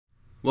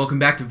Welcome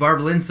back to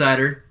Varvel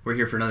Insider. We're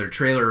here for another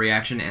trailer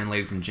reaction, and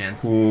ladies and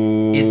gents,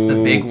 it's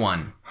the big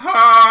one.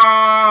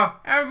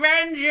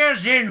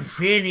 Avengers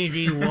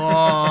Infinity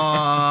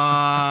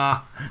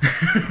War!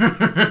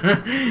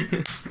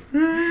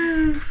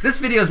 This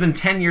video has been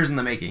 10 years in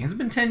the making. Has it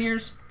been 10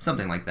 years?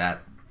 Something like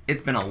that.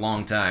 It's been a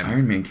long time.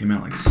 Iron Man came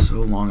out like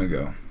so long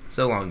ago.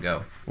 So long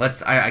ago.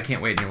 I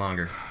can't wait any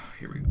longer.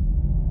 Here we go.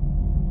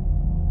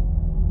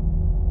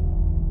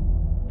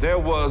 There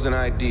was an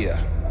idea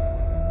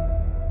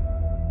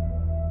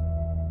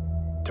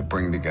to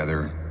bring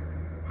together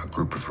a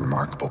group of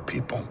remarkable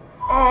people.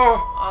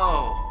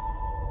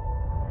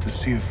 To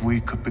see if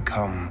we could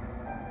become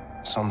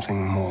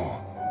something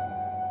more.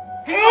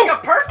 He's like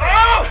a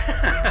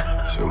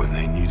person! So when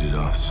they needed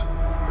us,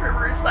 They're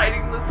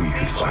reciting the we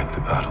could speech. fight the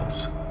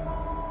battles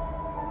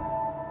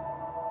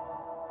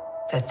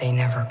that they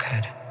never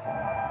could.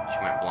 She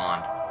went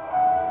blonde.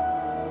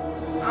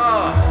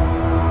 Oh.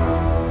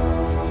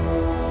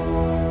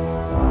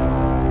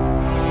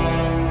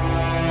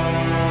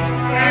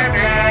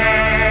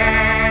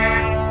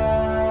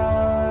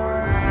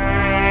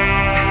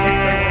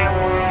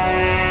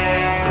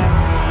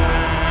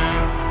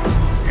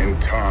 In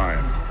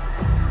time,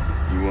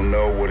 you will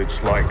know what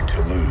it's like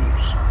to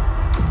lose.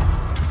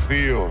 To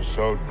feel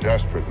so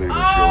desperately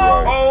that you're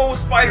right. Oh,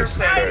 spider yet to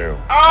sense.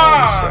 fail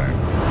all the same.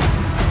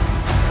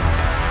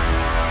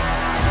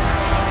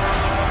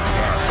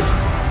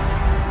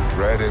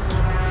 Dread it.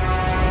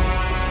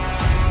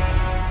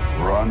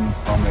 Run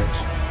from it.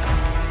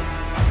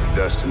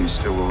 Destiny's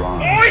still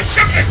around. Oh, he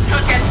took it!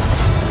 Hey,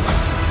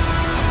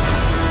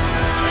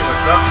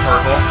 what's up,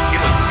 Purple? He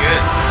looks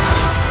good.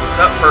 What's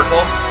up,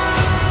 Purple?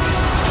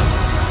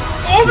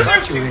 Oh, there's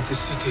Evacuate the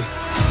city.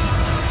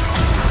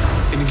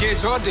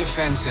 Engage all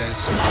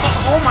defenses.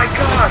 Oh my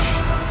gosh!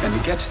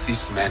 And get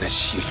this man a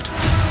shield.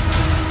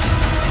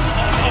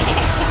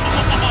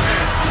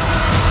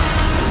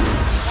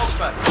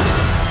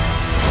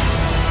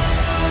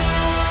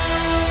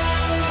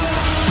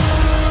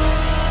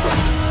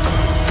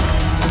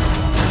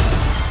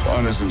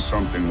 Fun isn't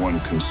something one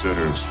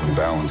considers when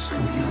balancing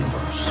the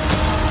universe.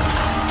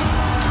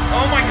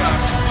 Oh my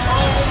gosh!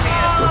 Oh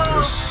man! But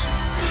this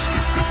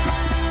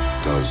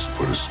does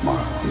put a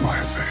smile on my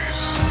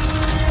face.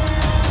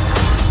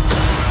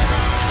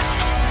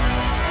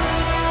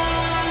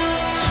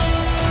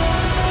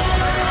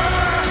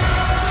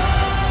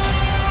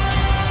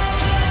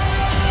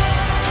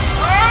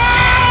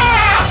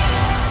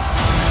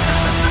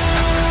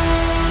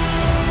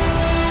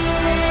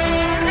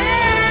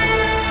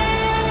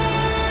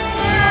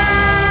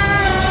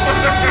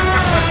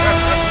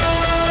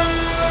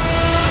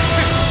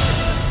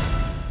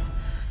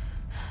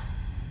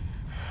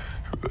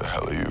 Who the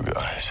hell are you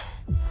guys?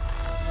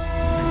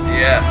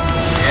 Yeah.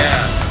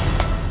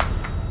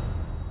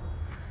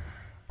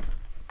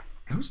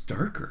 That was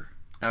darker.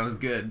 That was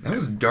good. That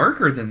was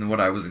darker than what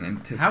I was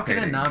anticipating. How can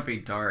it not be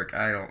dark?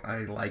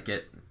 I like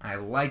it. I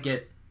like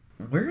it.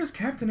 Where has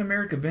Captain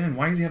America been and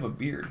why does he have a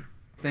beard?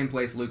 Same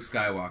place Luke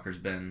Skywalker's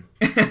been.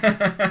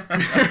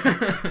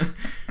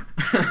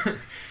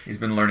 He's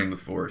been learning the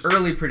Force.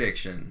 Early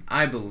prediction.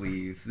 I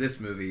believe this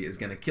movie is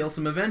going to kill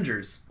some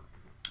Avengers.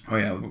 Oh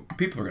yeah,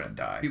 people are gonna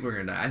die. People are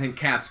going to die. I think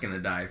Cap's going to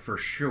die for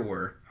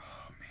sure.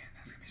 Oh man,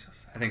 that's gonna be so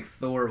sad. I think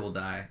Thor will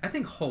die. I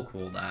think Hulk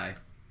will die.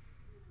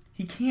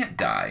 He can't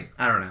die.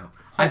 I don't know.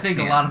 I think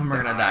a can't lot of them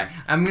are going to die. die.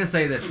 I'm going to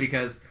say this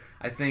because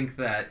I think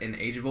that in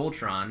Age of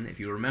Ultron, if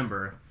you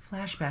remember,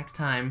 flashback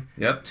time,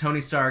 Yep. Tony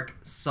Stark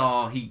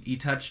saw, he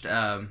touched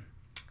an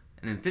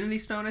Infinity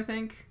Stone, I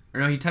think?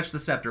 Or no, he touched the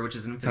Scepter, which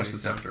is an Infinity Touch the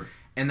Stone. scepter.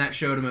 And that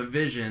showed him a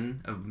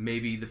vision of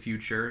maybe the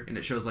future, and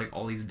it shows like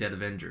all these dead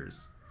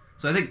Avengers.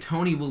 So I think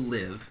Tony will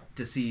live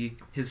to see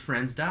his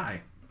friends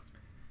die.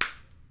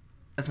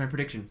 That's my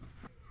prediction.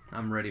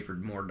 I'm ready for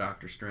more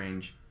Doctor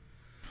Strange.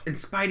 And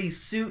Spidey's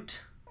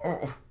suit.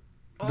 Oh.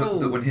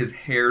 Oh. When his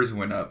hairs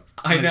went up.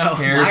 I know.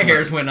 My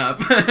hairs went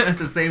up at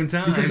the same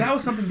time. Because that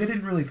was something they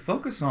didn't really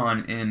focus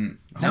on in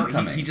No,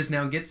 Homecoming. he just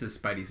now gets his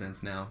Spidey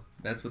sense now.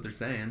 That's what they're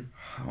saying.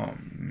 Oh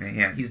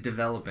man. He's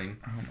developing.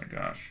 Oh my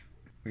gosh.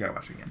 We gotta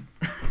watch it again.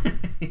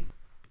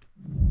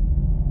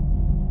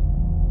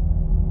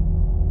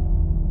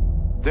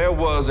 There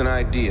was an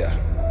idea.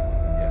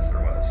 Yes,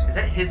 there was. Is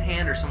that his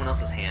hand or someone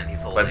else's hand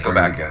he's holding? Let's go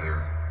Bring back.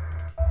 together.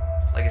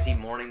 Like, is he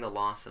mourning the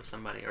loss of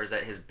somebody? Or is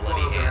that his There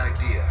bloody was an hand?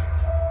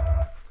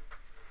 idea.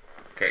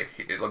 Okay,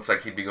 it looks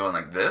like he'd be going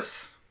like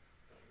this.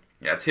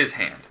 Yeah, it's his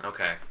hand.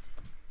 Okay.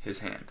 His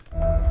hand.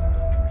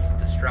 There's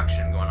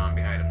destruction going on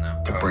behind him,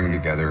 though. To bring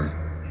together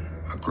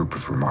a group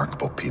of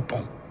remarkable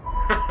people.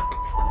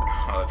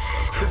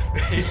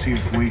 To see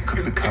if we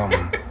could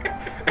become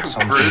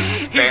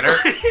something. Banner.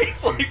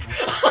 He's like...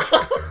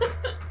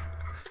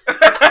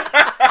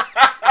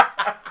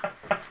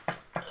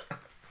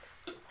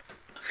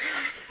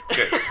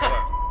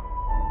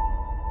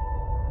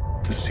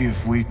 To see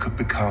if we could We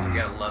become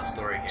got a love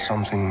story here.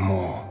 something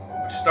more.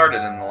 Which started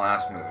in the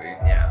last movie.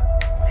 Yeah.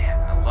 Man,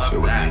 I love So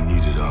when that. they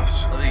needed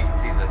us, I love that you can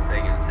see the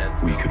thing in his head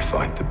still. we could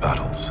fight the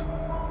battles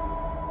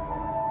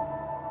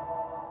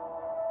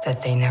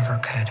that they never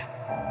could.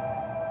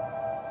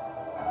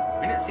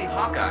 We didn't see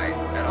Hawkeye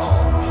at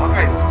all.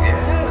 Hawkeye's,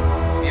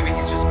 yes. Maybe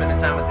he's just spending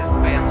time with his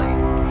family.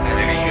 As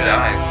Maybe he should.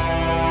 dies.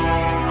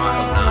 Oh, I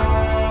hope not.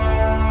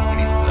 He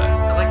needs to die.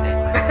 I liked it. I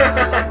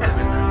liked him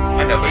in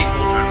I know, Age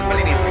of Ultron. but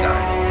he needs to die.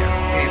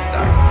 Yeah. He needs to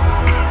die.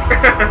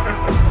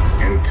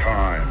 In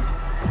time,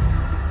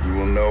 you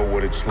will know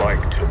what it's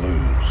like to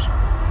lose.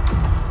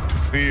 To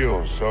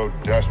feel so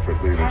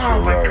desperately that Oh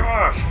you're my right,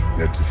 gosh.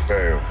 yet to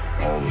fail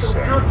all the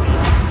same.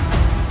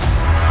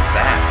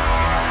 That.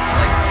 It's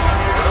like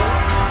Portal.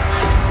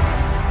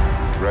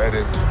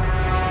 Dreaded, I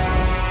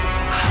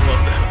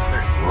love that.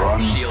 Their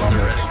run shields from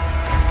are it. ready.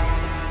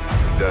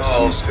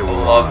 Destiny Oh, still I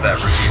arrives. love that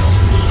reveal.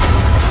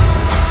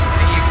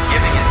 And he's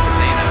giving it to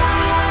Thanos.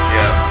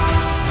 Yeah.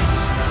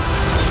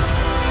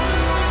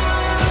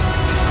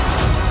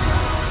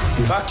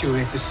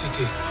 Evacuate the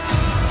city.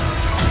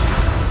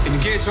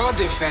 Engage all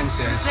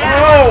defenses.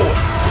 Oh!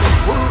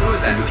 Who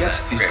is that? And Who's get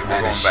that? this Okay, we're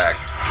mana going back.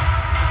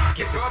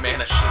 Get this man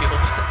a shield.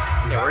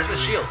 Yeah, where's the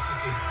shield?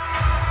 City.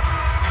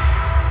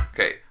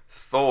 Okay,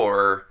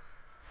 Thor.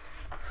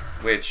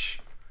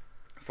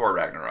 Thor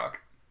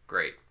Ragnarok.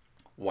 Great.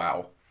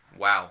 Wow.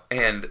 Wow.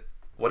 And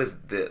what is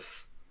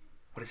this?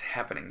 What is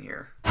happening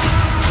here?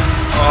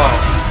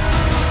 Oh.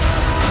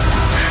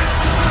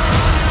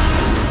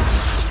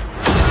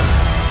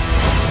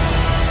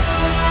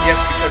 Yes,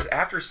 because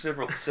after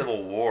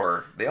Civil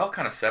War, they all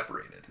kind of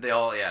separated. They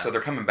all, yeah. So they're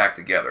coming back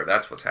together.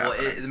 That's what's well,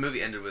 happening. the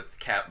movie ended with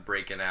Cap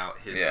breaking out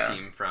his Yeah.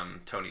 team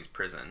from Tony's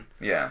prison.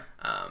 Yeah.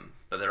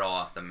 But they're all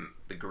off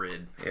the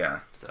grid. Yeah.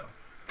 So.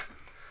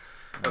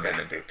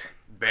 Benedict.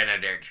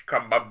 Benedict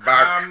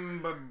Cumberbatch.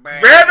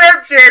 Cumberbatch.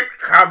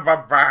 Benedict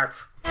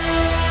Cumberbatch.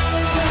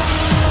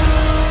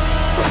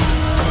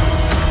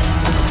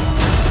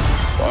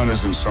 Fun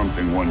isn't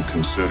something one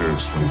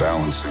considers when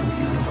balancing the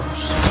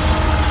universe.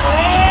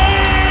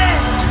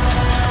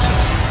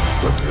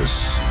 But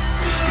this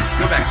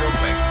Go back real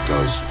quick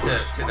does put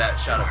us to that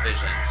shot of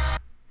Vision.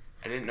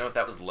 I didn't know if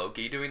that was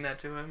Loki doing that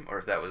to him or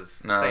if that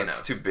was No, Thanos.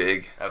 it's too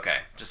big. Okay,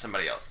 just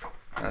somebody else.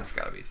 That's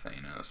gotta be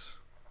Thanos.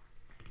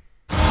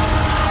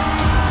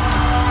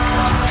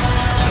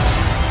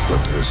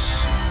 But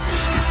this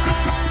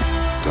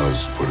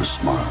does put a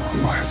smile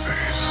on my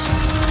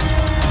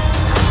face.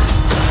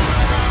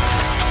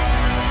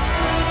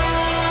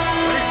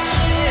 What is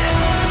this?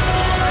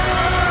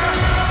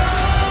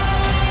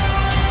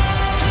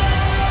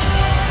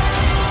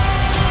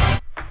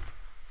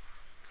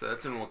 So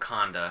that's in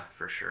Wakanda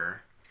for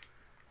sure.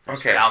 There's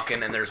Okay.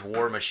 Falcon and there's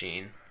War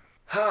Machine.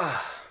 Look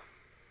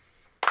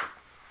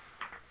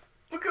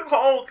at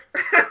Hulk.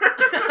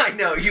 I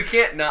know, you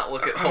can't not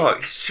look at Oh, Hulk.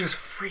 it's just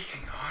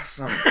freaking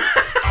awesome.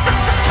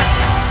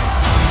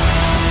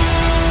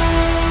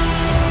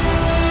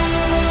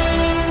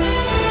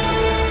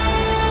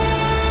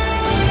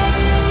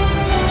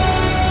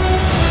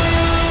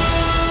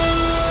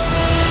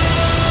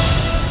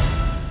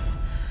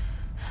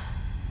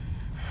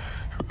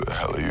 Who the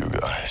hell are you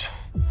guys?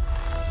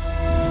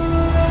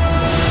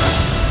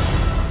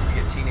 We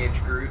get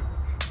Teenage Groot.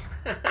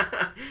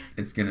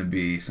 It's gonna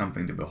be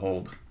something to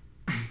behold.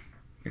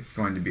 It's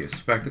going to be a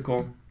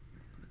spectacle.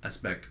 A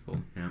spectacle,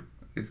 yeah.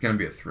 It's gonna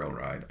be a thrill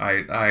ride.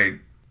 I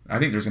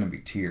think there's gonna be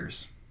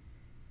tears.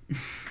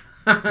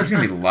 There's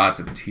gonna be lots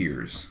of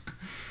tears.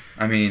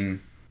 I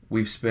mean,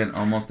 we've spent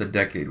almost a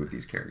decade with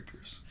these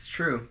characters, It's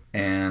true.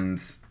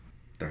 and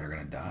they're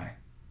gonna die.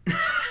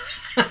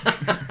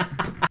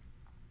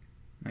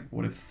 Like,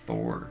 what if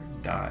Thor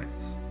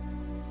dies?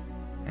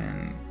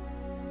 And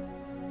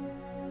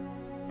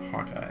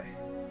Hawkeye.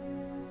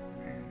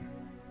 And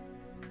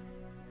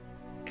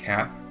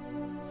Cap?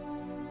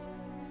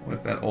 What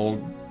if that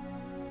old,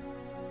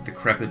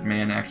 decrepit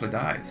man actually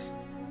dies?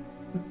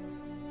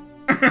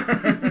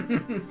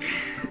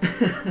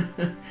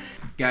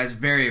 Guys,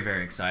 very,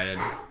 very excited.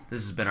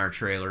 This has been our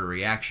trailer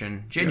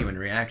reaction, genuine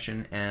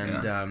reaction,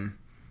 and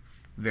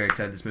very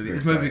excited this movie. Very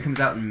This movie excited. comes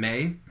out in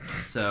May,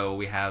 so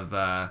we have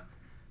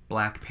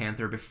Black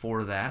Panther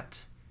before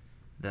that,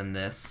 then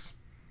this.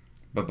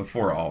 But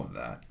before all of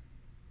that,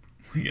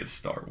 we get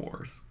Star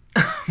Wars.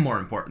 More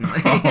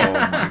importantly. Oh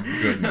my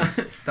goodness.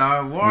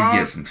 Star We Wars.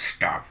 get some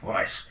Star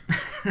Wars.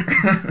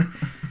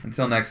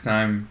 Until next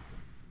time,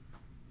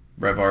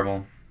 Brett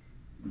Varvel,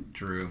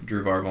 Drew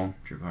Drew Varvel,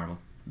 Marvel.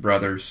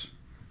 brothers,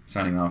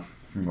 signing off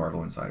from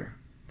Varvel Insider.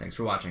 Thanks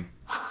for watching.